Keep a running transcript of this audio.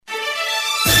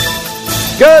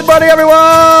Good morning,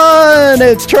 everyone.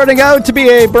 It's turning out to be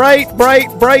a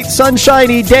bright,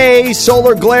 sunshiny day.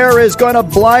 Solar glare is going to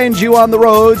blind you on the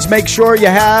roads. Make sure you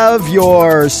have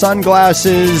your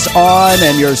sunglasses on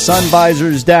and your sun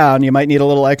visors down. You might need a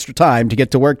little extra time to get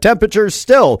to work. Temperatures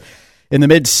still in the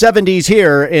mid-70s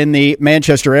here in the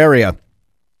Manchester area.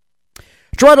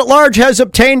 Girard-at-Large has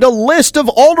obtained a list of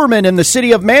aldermen in the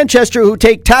city of Manchester who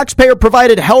take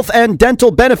taxpayer-provided health and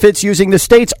dental benefits using the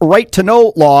state's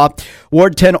right-to-know law.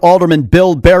 Ward 10 Alderman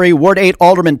Bill Berry, Ward 8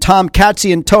 Alderman Tom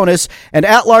Katziantonis, and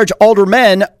at-large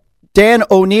aldermen Dan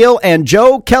O'Neill and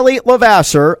Joe Kelly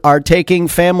Lavasser are taking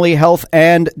family health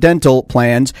and dental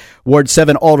plans. Ward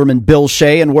 7 Alderman Bill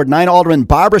Shea and Ward 9 Alderman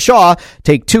Barbara Shaw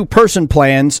take two-person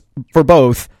plans for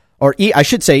both, or I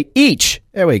should say each.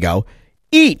 There we go.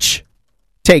 Each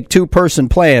take two-person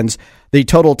plans. The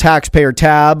total taxpayer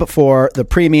tab for the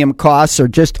premium costs are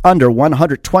just under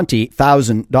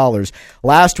 $120,000.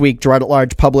 Last week,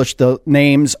 Girard-at-Large published the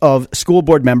names of school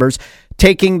board members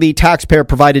taking the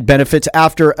taxpayer-provided benefits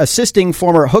after assisting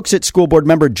former Hooksett School Board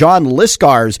member John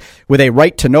Liskars with a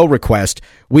right-to-know request.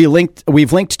 We've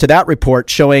linked to that report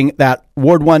showing that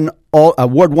Ward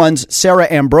 1's Sarah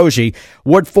Ambrosi,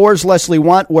 Ward 4's Leslie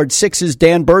Want, Ward 6's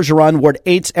Dan Bergeron, Ward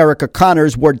 8's Erica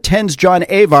Connors, Ward 10's John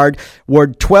Avard,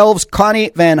 Ward 12's Connie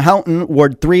Van Houten,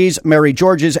 Ward 3's Mary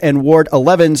Georges, and Ward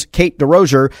 11's Kate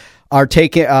DeRozier are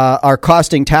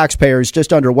costing taxpayers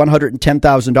just under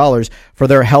 $110,000 for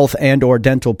their health and or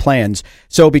dental plans.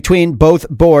 So between both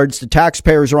boards, the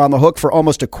taxpayers are on the hook for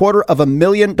almost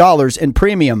 $250,000 in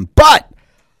premium. But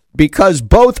because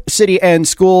both the city and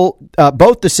school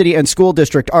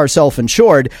district are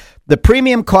self-insured, the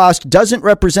premium cost doesn't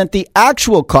represent the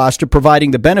actual cost of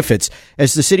providing the benefits,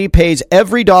 as the city pays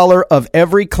every dollar of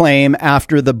every claim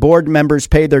after the board members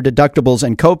pay their deductibles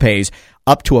and copays,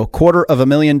 up to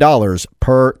 $250,000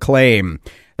 per claim.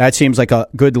 That seems like a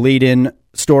good lead-in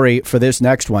story for this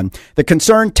next one. The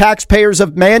Concerned Taxpayers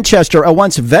of Manchester, a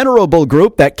once venerable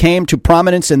group that came to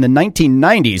prominence in the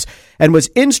 1990s and was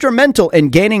instrumental in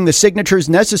gaining the signatures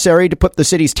necessary to put the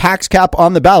city's tax cap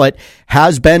on the ballot,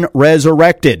 has been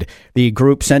resurrected. The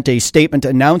group sent a statement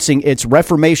announcing its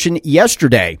reformation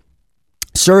yesterday.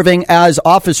 Serving as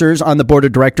officers on the board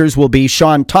of directors will be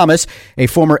Sean Thomas, a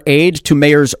former aide to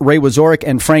mayors Ray Wazorek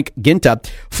and Frank Ginta,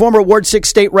 former Ward 6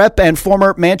 state rep and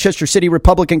former Manchester City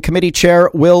Republican Committee chair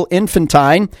Will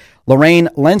Infantine, Lorraine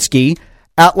Lenski,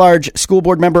 at-large school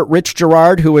board member Rich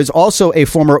Girard, who is also a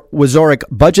former Wazorek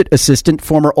budget assistant,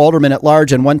 former alderman at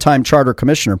large, and one-time charter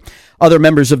commissioner. Other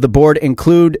members of the board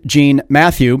include Jean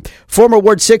Matthew, former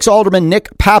Ward 6 alderman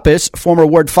Nick Pappas, former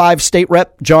Ward 5 state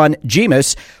rep John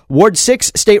Gemus, Ward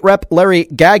 6 state rep Larry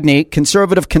Gagney,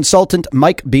 conservative consultant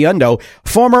Mike Biondo,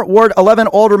 former Ward 11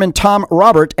 alderman Tom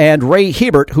Robert, and Ray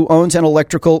Hebert, who owns an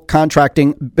electrical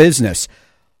contracting business.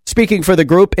 Speaking for the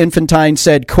group, Infantine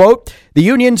said, quote, "The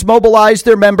unions mobilized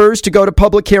their members to go to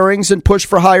public hearings and push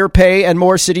for higher pay and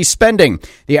more city spending.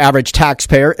 The average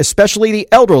taxpayer, especially the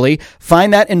elderly,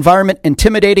 find that environment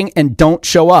intimidating and don't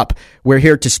show up. We're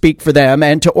here to speak for them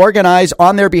and to organize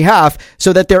on their behalf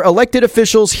so that their elected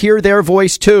officials hear their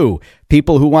voice too.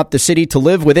 People who want the city to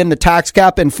live within the tax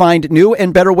cap and find new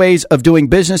and better ways of doing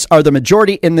business are the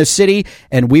majority in this city,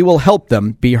 and we will help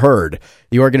them be heard."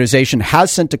 The organization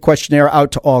has sent a questionnaire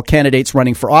out to all candidates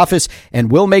running for office and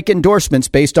will make endorsements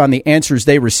based on the answers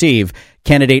they receive.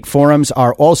 Candidate forums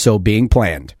are also being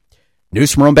planned.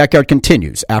 News from our own backyard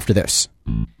continues after this.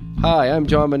 Hi, I'm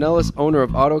John Manellis, owner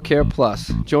of Auto Care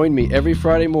Plus. Join me every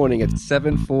Friday morning at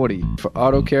 7:40 for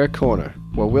Auto Care Corner,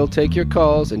 where we'll take your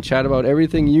calls and chat about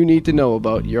everything you need to know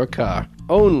about your car.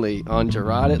 Only on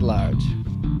Girard-at-Large.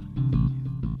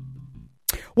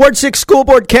 Ward 6 school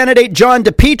board candidate John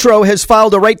DePietro has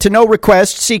filed a right-to-know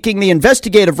request seeking the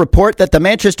investigative report that the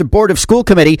Manchester Board of School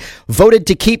Committee voted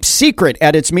to keep secret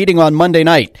at its meeting on Monday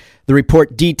night. The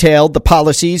report detailed the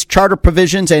policies, charter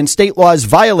provisions, and state laws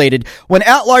violated when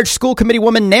at-large school committee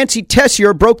woman Nancy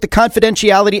Tessier broke the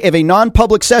confidentiality of a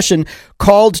non-public session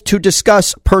called to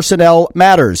discuss personnel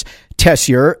matters.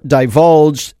 Tessier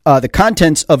divulged the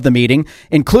contents of the meeting,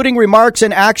 including remarks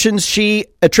and actions she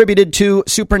attributed to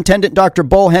Superintendent Dr.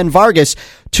 Bolhen Vargas,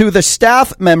 to the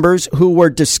staff members who were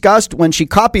discussed when she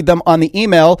copied them on the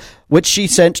email, which she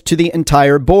sent to the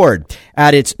entire board.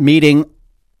 At its meeting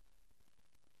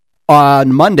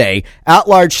on Monday,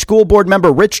 at-large school board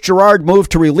member Rich Girard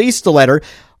moved to release the letter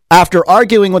after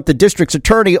arguing with the district's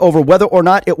attorney over whether or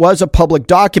not it was a public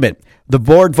document. The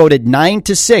board voted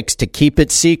 9-6 to keep it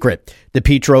secret.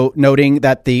 DePietro, noting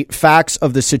that the facts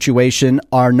of the situation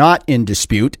are not in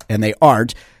dispute, and they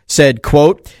aren't, said,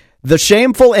 quote, The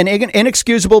shameful and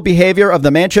inexcusable behavior of the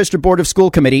Manchester Board of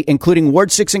School Committee, including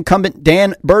Ward 6 incumbent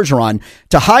Dan Bergeron,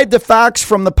 to hide the facts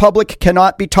from the public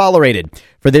cannot be tolerated.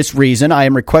 For this reason, I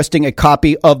am requesting a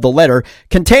copy of the letter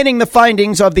containing the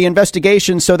findings of the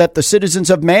investigation so that the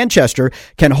citizens of Manchester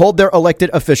can hold their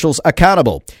elected officials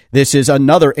accountable. This is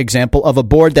another example of a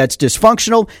board that's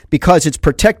dysfunctional because it's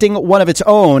protecting one of its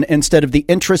own instead of the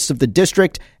interests of the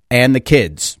district and the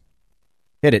kids.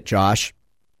 Hit it, Josh.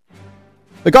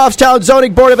 The Goffstown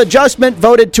Zoning Board of Adjustment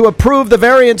voted to approve the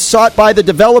variance sought by the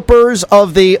developers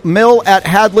of the Mill at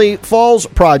Hadley Falls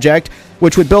project,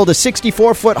 which would build a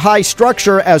 64-foot-high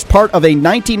structure as part of a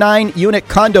 99-unit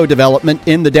condo development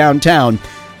in the downtown.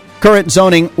 Current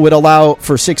zoning would allow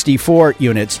for 64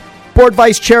 units. Board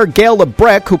Vice Chair Gail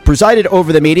Lebrecht, who presided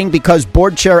over the meeting because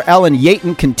Board Chair Alan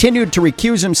Yaton continued to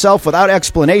recuse himself without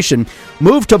explanation,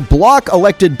 moved to block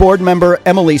elected board member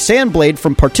Emily Sandblade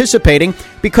from participating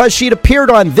because she'd appeared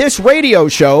on this radio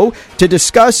show to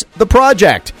discuss the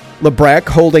project. Lebrecht,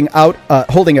 holding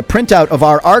a printout of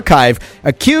our archive,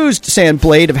 accused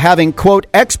Sandblade of having, quote,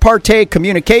 ex parte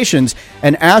communications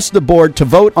and asked the board to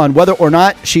vote on whether or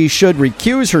not she should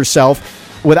recuse herself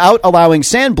without allowing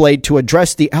Sandblade to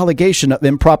address the allegation of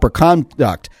improper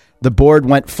conduct. The board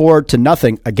went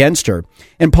 4-0 against her.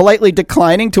 In politely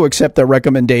declining to accept their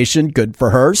recommendation, good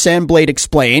for her, Sandblade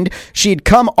explained she'd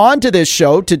come onto this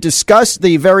show to discuss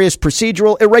the various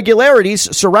procedural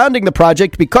irregularities surrounding the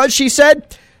project because, she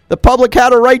said, the public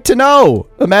had a right to know.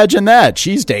 Imagine that.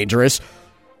 She's dangerous.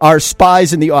 Our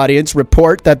spies in the audience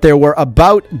report that there were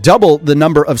about double the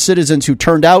number of citizens who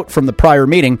turned out from the prior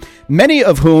meeting, many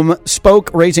of whom spoke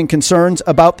raising concerns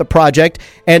about the project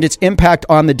and its impact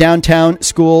on the downtown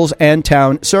schools and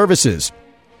town services.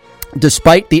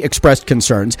 Despite the expressed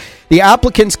concerns, the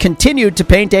applicants continued to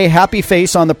paint a happy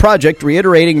face on the project,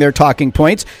 reiterating their talking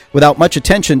points without much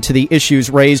attention to the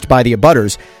issues raised by the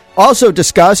abutters. Also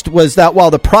discussed was that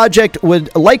while the project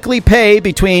would likely pay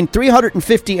between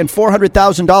 $350,000 and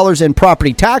 $400,000 in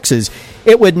property taxes,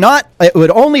 it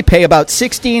would only pay about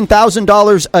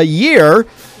 $16,000 a year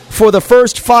for the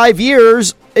first 5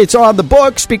 years it's on the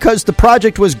books because the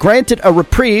project was granted a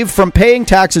reprieve from paying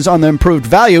taxes on the improved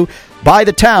value by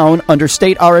the town under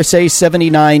State RSA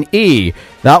 79E.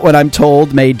 That one, I'm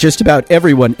told, made just about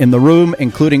everyone in the room,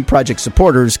 including project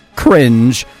supporters,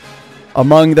 cringe.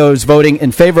 Among those voting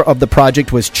in favor of the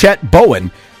project was Chet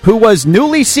Bowen, who was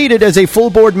newly seated as a full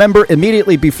board member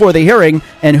immediately before the hearing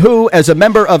and who, as a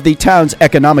member of the town's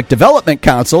Economic Development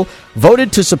Council,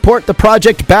 voted to support the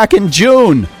project back in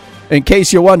June. In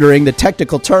case you're wondering, the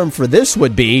technical term for this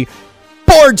would be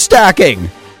board stacking.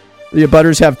 The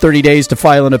abutters have 30 days to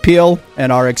file an appeal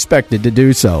and are expected to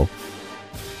do so.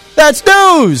 That's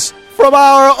news from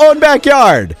our own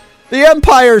backyard. The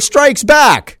Empire Strikes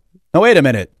Back. Now, wait a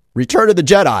minute. Return of the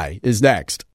Jedi is next.